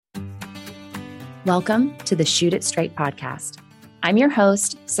Welcome to the Shoot It Straight podcast. I'm your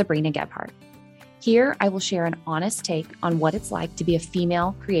host, Sabrina Gebhardt. Here, I will share an honest take on what it's like to be a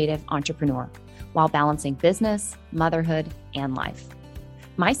female creative entrepreneur while balancing business, motherhood, and life.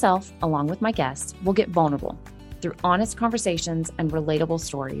 Myself, along with my guests, will get vulnerable through honest conversations and relatable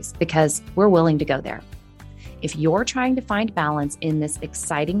stories because we're willing to go there. If you're trying to find balance in this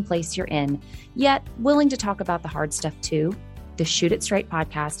exciting place you're in, yet willing to talk about the hard stuff too, the Shoot It Straight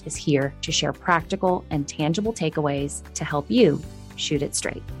podcast is here to share practical and tangible takeaways to help you shoot it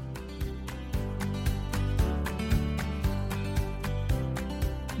straight.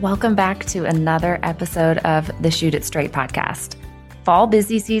 Welcome back to another episode of the Shoot It Straight podcast. Fall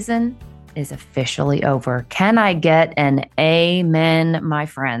busy season is officially over. Can I get an amen, my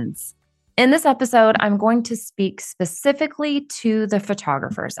friends? In this episode, I'm going to speak specifically to the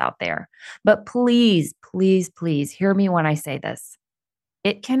photographers out there, but please hear me when I say this.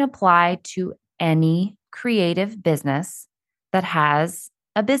 It can apply to any creative business that has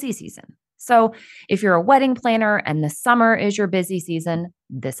a busy season. So if you're a wedding planner and the summer is your busy season,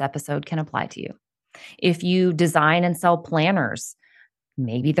 this episode can apply to you. If you design and sell planners,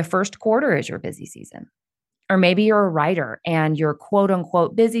 maybe the first quarter is your busy season. Or maybe you're a writer and your quote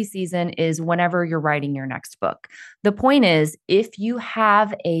unquote busy season is whenever you're writing your next book. The point is, if you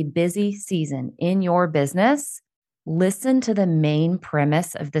have a busy season in your business, listen to the main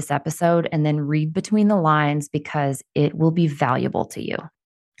premise of this episode and then read between the lines because it will be valuable to you.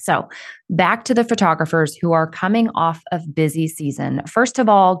 So back to the photographers who are coming off of busy season. First of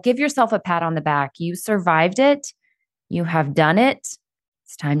all, give yourself a pat on the back. You survived it. You have done it.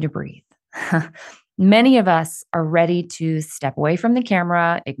 It's time to breathe. Many of us are ready to step away from the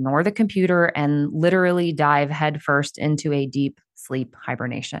camera, ignore the computer, and literally dive headfirst into a deep sleep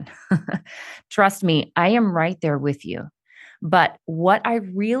hibernation. Trust me, I am right there with you. But what I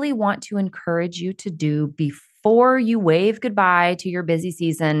really want to encourage you to do before you wave goodbye to your busy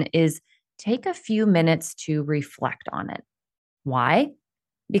season is take a few minutes to reflect on it. Why?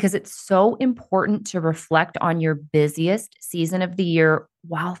 Because it's so important to reflect on your busiest season of the year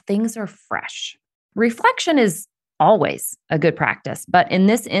while things are fresh. Reflection is always a good practice, but in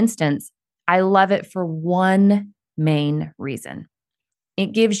this instance, I love it for one main reason.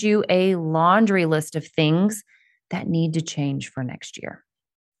 It gives you a laundry list of things that need to change for next year.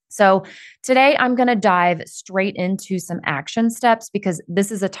 So today I'm going to dive straight into some action steps because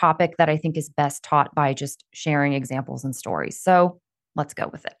this is a topic that I think is best taught by just sharing examples and stories. So let's go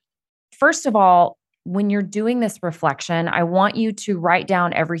with it. First of all, when you're doing this reflection, I want you to write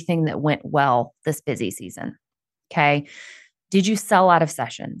down everything that went well this busy season. Okay. Did you sell out of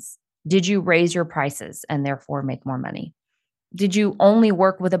sessions? Did you raise your prices and therefore make more money? Did you only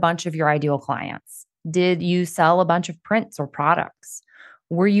work with a bunch of your ideal clients? Did you sell a bunch of prints or products?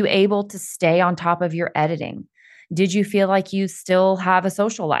 Were you able to stay on top of your editing? Did you feel like you still have a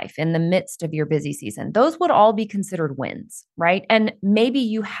social life in the midst of your busy season? Those would all be considered wins, right? And maybe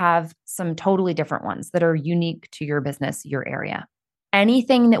you have some totally different ones that are unique to your business, your area.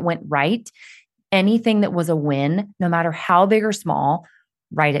 Anything that went right, anything that was a win, no matter how big or small,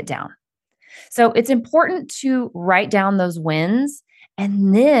 write it down. So it's important to write down those wins.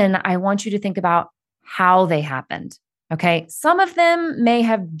 And then I want you to think about how they happened. Okay. Some of them may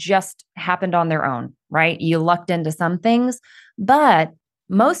have just happened on their own, right? You lucked into some things, but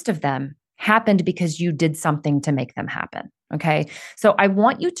most of them happened because you did something to make them happen. Okay. So I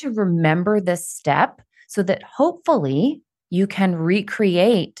want you to remember this step so that hopefully you can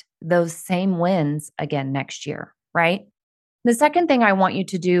recreate those same wins again next year, right? The second thing I want you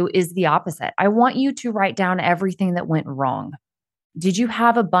to do is the opposite. I want you to write down everything that went wrong. Did you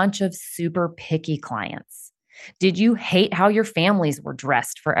have a bunch of super picky clients? Did you hate how your families were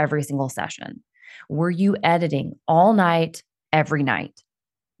dressed for every single session? Were you editing all night, every night?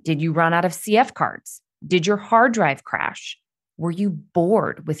 Did you run out of CF cards? Did your hard drive crash? Were you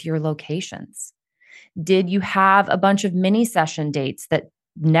bored with your locations? Did you have a bunch of mini session dates that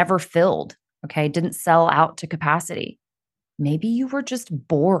never filled? Okay, didn't sell out to capacity? Maybe you were just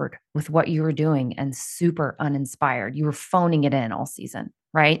bored with what you were doing and super uninspired. You were phoning it in all season,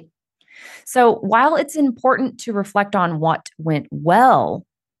 right? So while it's important to reflect on what went well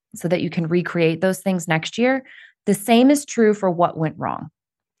so that you can recreate those things next year, the same is true for what went wrong.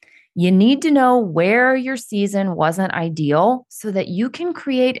 You need to know where your season wasn't ideal so that you can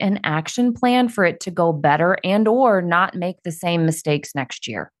create an action plan for it to go better and or not make the same mistakes next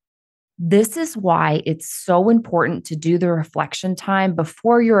year. This is why it's so important to do the reflection time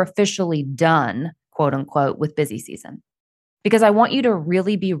before you're officially done, quote unquote, with busy season. Because I want you to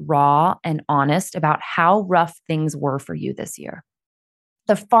really be raw and honest about how rough things were for you this year.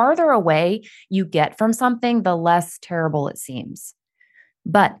 The farther away you get from something, the less terrible it seems.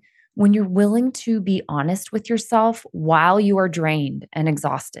 But when you're willing to be honest with yourself while you are drained and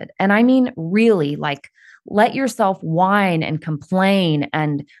exhausted, and I mean really like let yourself whine and complain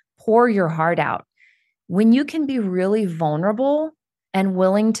and pour your heart out, when you can be really vulnerable and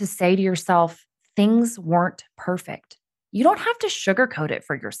willing to say to yourself, things weren't perfect, you don't have to sugarcoat it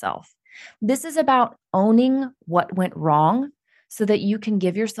for yourself. This is about owning what went wrong so that you can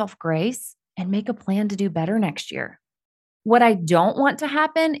give yourself grace and make a plan to do better next year. What I don't want to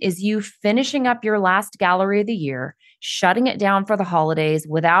happen is you finishing up your last gallery of the year, shutting it down for the holidays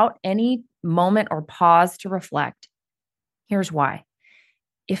without any moment or pause to reflect. Here's why.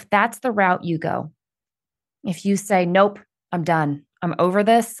 If that's the route you go, if you say, nope, I'm done, I'm over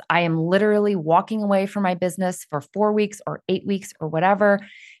this, I am literally walking away from my business for 4 weeks or 8 weeks or whatever,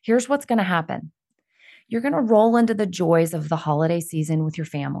 here's what's going to happen. You're going to roll into the joys of the holiday season with your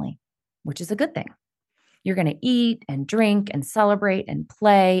family, which is a good thing. You're going to eat and drink and celebrate and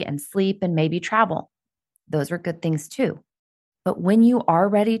play and sleep and maybe travel. Those are good things too. But when you are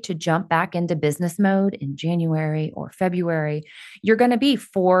ready to jump back into business mode in January or February, you're going to be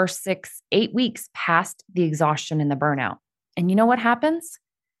 4, 6, 8 weeks past the exhaustion and the burnout. And you know what happens?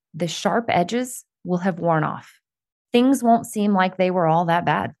 The sharp edges will have worn off. Things won't seem like they were all that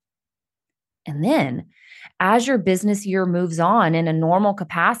bad. And then as your business year moves on in a normal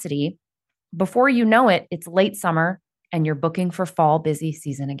capacity, before you know it, it's late summer and you're booking for fall busy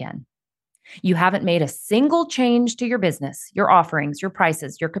season again. You haven't made a single change to your business, your offerings, your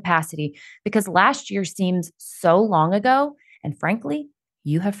prices, your capacity, because last year seems so long ago. And frankly,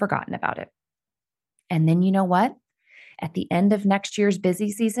 you have forgotten about it. And then you know what? At the end of next year's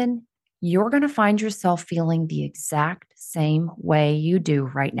busy season, you're going to find yourself feeling the exact same way you do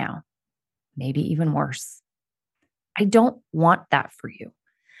right now, maybe even worse. I don't want that for you.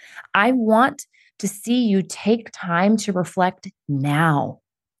 I want to see you take time to reflect now.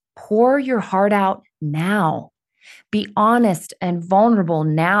 Pour your heart out now. Be honest and vulnerable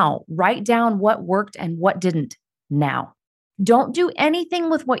now. Write down what worked and what didn't now. Don't do anything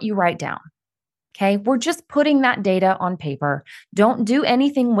with what you write down. Okay, we're just putting that data on paper. Don't do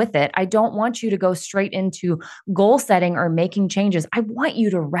anything with it. I don't want you to go straight into goal setting or making changes. I want you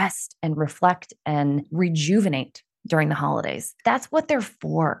to rest and reflect and rejuvenate during the holidays. That's what they're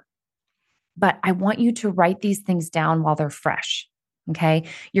for. But I want you to write these things down while they're fresh. Okay,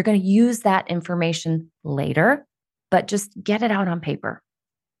 you're going to use that information later, but just get it out on paper.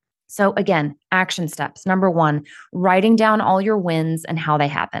 So again, action steps. Number 1, writing down all your wins and how they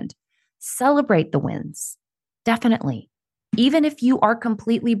happened. Celebrate the wins. Definitely. Even if you are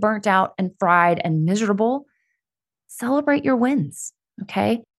completely burnt out and fried and miserable, celebrate your wins.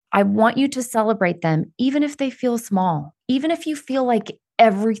 Okay. I want you to celebrate them, even if they feel small, even if you feel like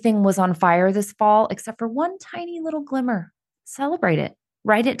everything was on fire this fall, except for one tiny little glimmer. Celebrate it.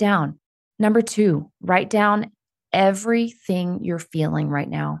 Write it down. Number 2, write down everything you're feeling right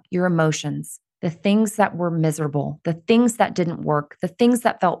now, your emotions, the things that were miserable, the things that didn't work, the things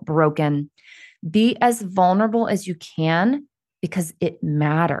that felt broken. Be as vulnerable as you can because it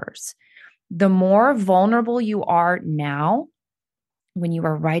matters. The more vulnerable you are now, when you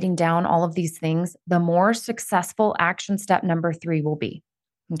are writing down all of these things, the more successful action step number 3 will be.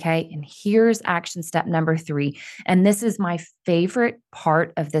 Okay. And here's action step number 3. And this is my favorite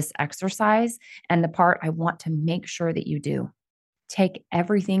part of this exercise and the part I want to make sure that you do. Take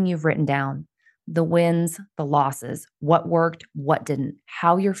everything you've written down, the wins, the losses, what worked, what didn't,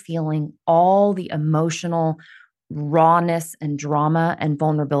 how you're feeling, all the emotional rawness and drama and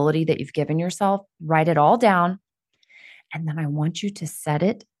vulnerability that you've given yourself, write it all down. And then I want you to set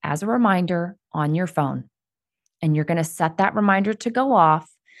it as a reminder on your phone. And you're going to set that reminder to go off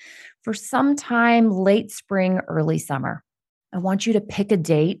for sometime late spring, early summer. I want you to pick a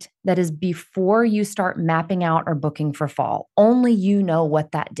date that is before you start mapping out or booking for fall. Only you know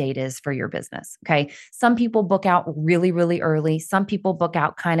what that date is for your business. Okay. Some people book out really, really early. Some people book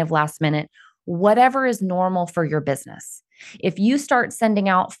out kind of last minute, whatever is normal for your business. If you start sending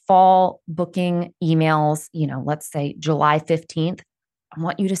out fall booking emails, let's say July 15th, I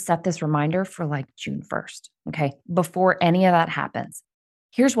want you to set this reminder for like June 1st. Okay. Before any of that happens.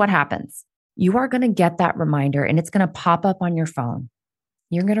 Here's what happens. You are going to get that reminder and it's going to pop up on your phone.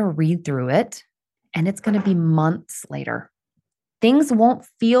 You're going to read through it and it's going to be months later. Things won't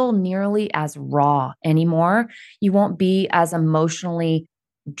feel nearly as raw anymore. You won't be as emotionally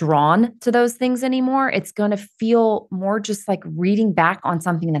drawn to those things anymore. It's going to feel more just like reading back on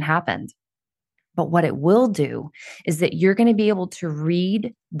something that happened. But what it will do is that you're going to be able to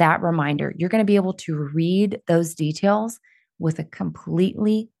read that reminder. You're going to be able to read those details with a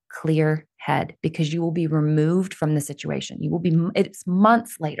completely clear head because you will be removed from the situation. It's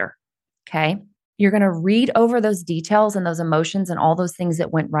months later. Okay. You're going to read over those details and those emotions and all those things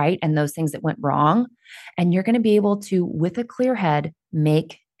that went right and those things that went wrong. And you're going to be able to, with a clear head,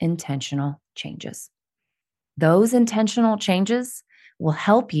 make intentional changes. Those intentional changes will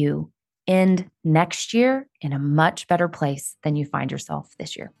help you end next year in a much better place than you find yourself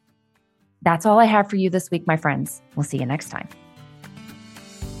this year. That's all I have for you this week, my friends. We'll see you next time.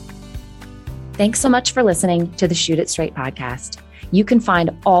 Thanks so much for listening to the Shoot It Straight podcast. You can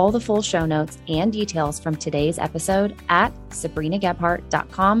find all the full show notes and details from today's episode at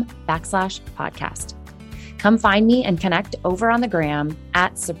sabrinagebhardt.com/podcast. Come find me and connect over on the gram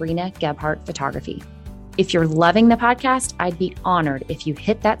at Sabrina Gebhardt Photography. If you're loving the podcast, I'd be honored if you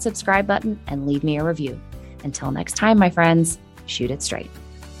hit that subscribe button and leave me a review. Until next time, my friends, shoot it straight.